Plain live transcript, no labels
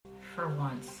For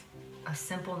once, a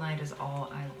simple night is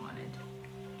all I wanted.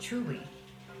 Truly.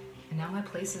 And now my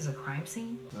place is a crime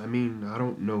scene? I mean, I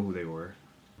don't know who they were.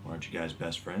 Aren't you guys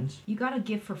best friends? You got a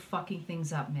gift for fucking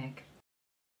things up, Mick.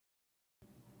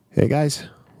 Hey guys,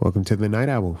 welcome to the Night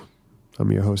Owl.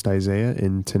 I'm your host Isaiah,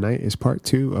 and tonight is part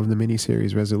 2 of the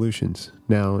mini-series Resolutions.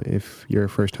 Now, if you're a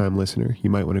first-time listener,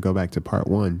 you might want to go back to part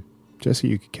 1, just so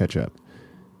you could catch up.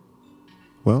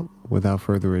 Well, without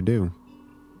further ado,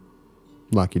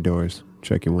 lock your doors,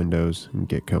 check your windows, and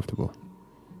get comfortable.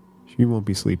 You won't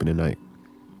be sleeping tonight.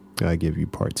 I give you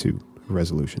part 2 of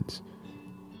Resolutions.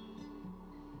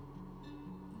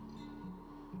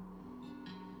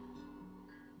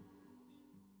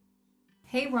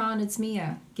 Hey Ron, it's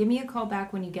Mia. Give me a call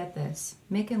back when you get this.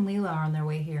 Mick and Leela are on their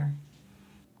way here.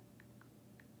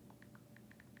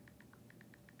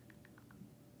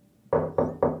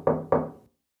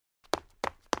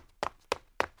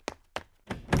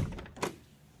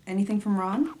 Anything from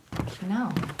Ron?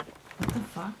 No. What the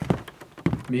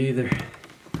fuck? Me either.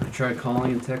 I tried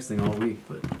calling and texting all week,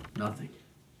 but nothing.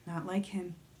 Not like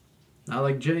him. Not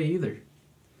like Jay either.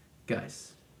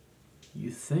 Guys,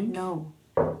 you think? No.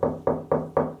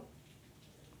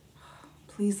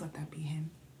 Please let that be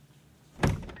him.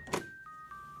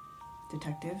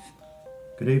 Detective?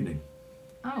 Good evening.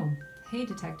 Oh, hey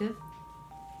detective.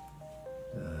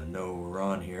 No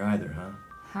Ron here either, huh?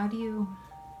 How do you...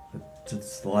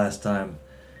 Since the last time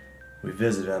we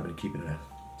visited, I've been keeping a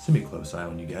semi-close eye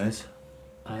on you guys.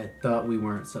 I thought we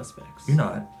weren't suspects. You're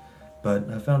not, but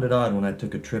I found it odd when I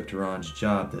took a trip to Ron's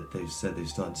job that they said they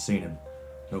still hadn't seen him.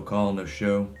 No call, no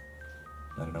show.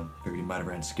 I don't know, figured he might have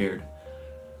ran scared.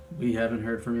 We haven't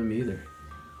heard from him either.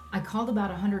 I called about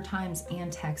 100 times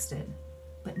and texted,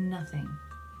 but nothing.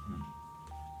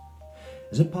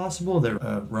 Is it possible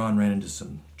that Ron ran into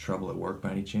some trouble at work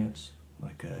by any chance?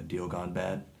 Like a deal gone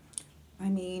bad? I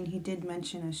mean, he did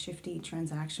mention a shifty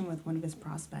transaction with one of his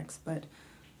prospects, but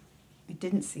it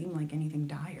didn't seem like anything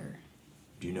dire.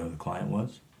 Do you know who the client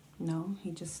was? No,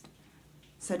 he just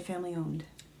said family owned.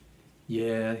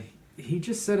 Yeah, he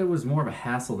just said it was more of a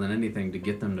hassle than anything to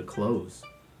get them to close.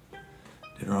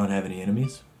 Did Ron have any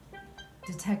enemies?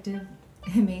 Detective,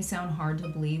 it may sound hard to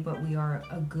believe, but we are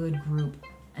a good group.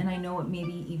 And I know it may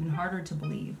be even harder to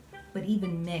believe, but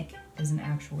even Mick is an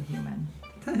actual human.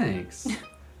 Thanks.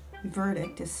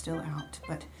 Verdict is still out,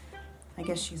 but I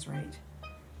guess she's right.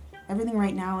 Everything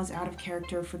right now is out of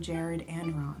character for Jared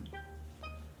and Ron.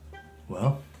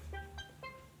 Well,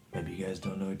 maybe you guys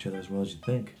don't know each other as well as you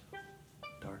think.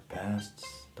 Dark pasts,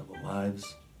 double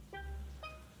lives.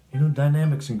 You know,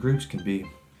 dynamics in groups can be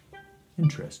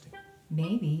interesting.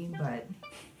 Maybe, but...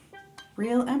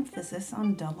 Real emphasis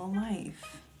on double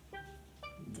life.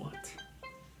 What?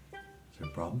 Is there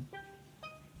a problem?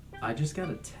 I just got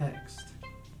a text.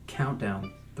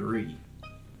 Countdown 3. Do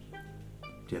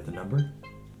you have the number?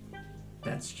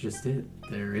 That's just it.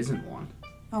 There isn't one.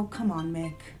 Oh, come on,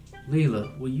 Mick.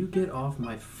 Leela, will you get off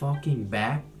my fucking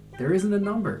back? There isn't a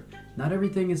number. Not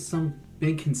everything is some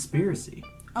big conspiracy.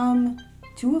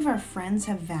 2 of our friends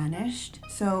have vanished,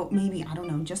 so maybe, I don't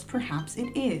know, just perhaps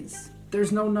it is.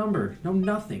 There's no number, no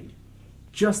nothing.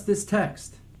 Just this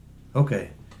text.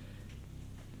 Okay.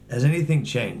 Has anything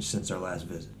changed since our last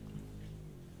visit?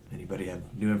 Anybody have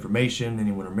new information?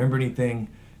 Anyone remember anything?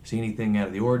 See anything out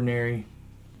of the ordinary?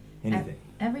 Anything?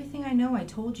 Everything I know I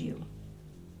told you.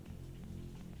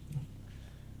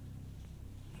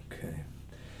 Okay.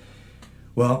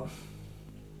 Well,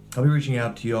 I'll be reaching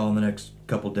out to you all in the next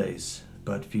couple days.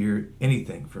 But if you hear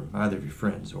anything from either of your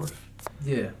friends or if...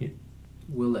 Yeah,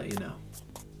 we'll let you know.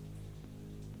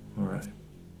 Alright.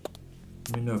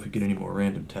 Let me know if you get any more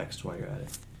random texts while you're at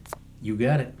it. You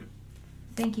got it.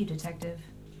 Thank you, detective.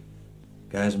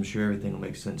 Guys, I'm sure everything will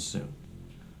make sense soon.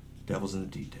 Devil's in the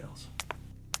details.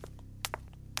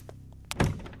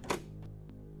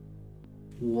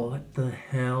 What the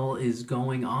hell is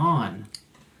going on?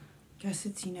 Guess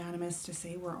it's unanimous to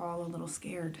say we're all a little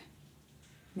scared.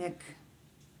 Nick,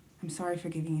 I'm sorry for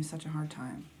giving you such a hard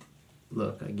time.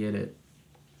 Look, I get it.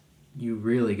 You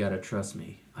really gotta trust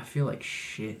me. I feel like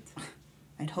shit.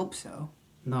 I'd hope so.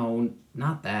 No,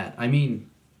 not that. I mean,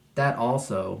 that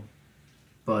also.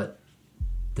 But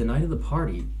the night of the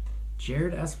party,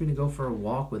 Jared asked me to go for a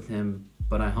walk with him,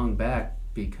 but I hung back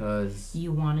because...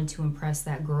 You wanted to impress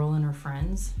that girl and her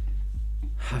friends?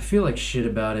 I feel like shit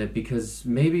about it because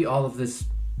maybe all of this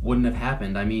wouldn't have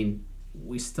happened. I mean,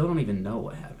 we still don't even know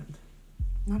what happened.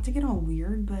 Not to get all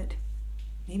weird, but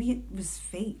maybe it was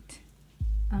fate.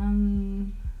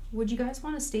 Would you guys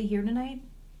want to stay here tonight?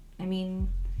 I mean,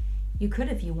 you could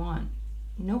if you want.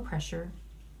 No pressure.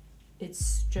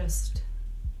 It's just...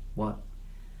 What?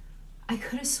 I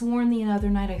could have sworn the other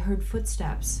night I heard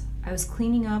footsteps. I was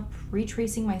cleaning up,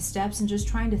 retracing my steps, and just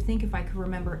trying to think if I could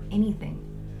remember anything.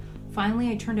 Finally,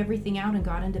 I turned everything out and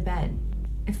got into bed.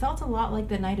 It felt a lot like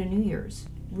the night of New Year's.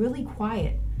 Really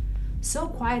quiet. So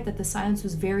quiet that the silence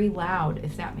was very loud,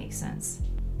 if that makes sense.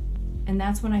 And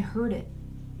that's when I heard it.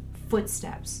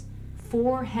 Footsteps.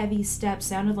 4 heavy steps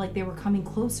sounded like they were coming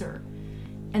closer.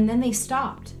 And then they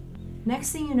stopped.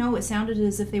 Next thing you know, it sounded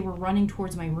as if they were running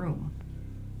towards my room.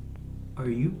 Are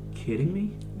you kidding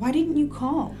me? Why didn't you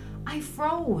call? I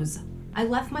froze. I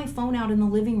left my phone out in the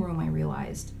living room, I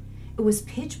realized. It was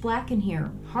pitch black in here,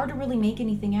 hard to really make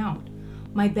anything out.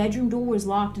 My bedroom door was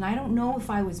locked, and I don't know if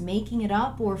I was making it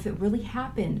up or if it really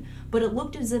happened, but it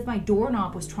looked as if my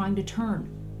doorknob was trying to turn.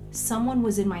 Someone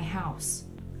was in my house.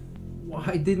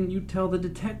 Why didn't you tell the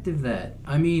detective that?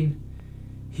 I mean,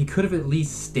 he could have at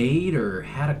least stayed or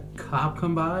had a cop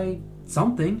come by.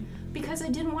 Something. Because I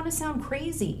didn't want to sound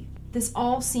crazy. This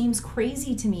all seems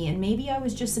crazy to me, and maybe I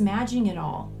was just imagining it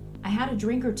all. I had a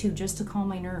drink or two just to calm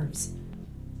my nerves.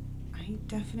 I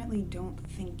definitely don't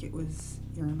think it was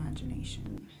your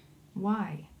imagination.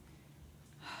 Why?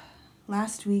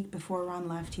 Last week, before Ron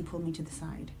left, he pulled me to the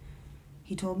side.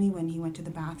 He told me when he went to the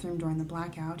bathroom during the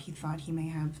blackout, he thought he may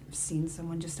have seen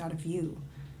someone just out of view.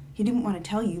 He didn't want to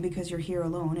tell you because you're here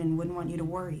alone and wouldn't want you to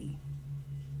worry.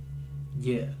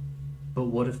 Yeah, but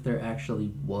what if there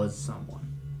actually was someone?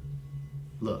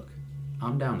 Look,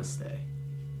 I'm down to stay.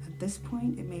 At this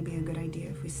point, it may be a good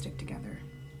idea if we stick together.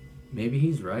 Maybe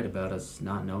he's right about us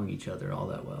not knowing each other all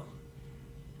that well.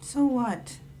 So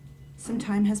what? Some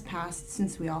time has passed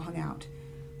since we all hung out.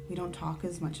 We don't talk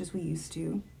as much as we used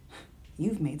to.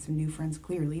 You've made some new friends,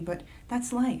 clearly, but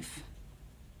that's life.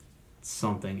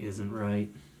 Something isn't right.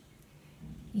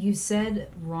 You said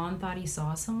Ron thought he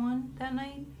saw someone that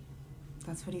night?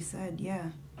 That's what he said, yeah.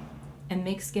 And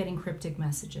Mick's getting cryptic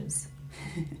messages.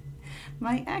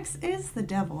 My ex is the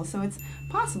devil, so it's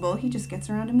possible he just gets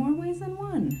around in more ways than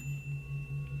one.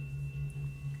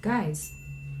 Guys,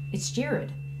 it's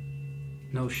Jared.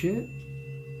 No shit?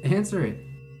 Answer it.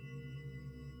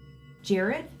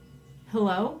 Jared?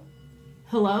 Hello?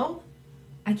 Hello?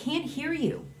 I can't hear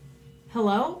you.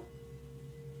 Hello?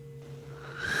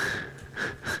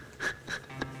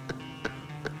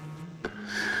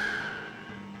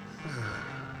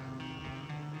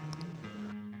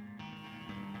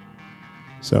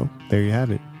 So, there you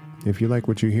have it. If you like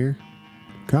what you hear,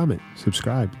 comment,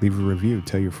 subscribe, leave a review,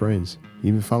 tell your friends.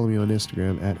 Even follow me on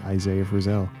Instagram at Isaiah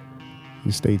Frizzell.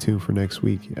 And stay tuned for next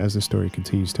week as the story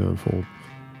continues to unfold.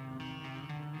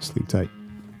 Sleep tight.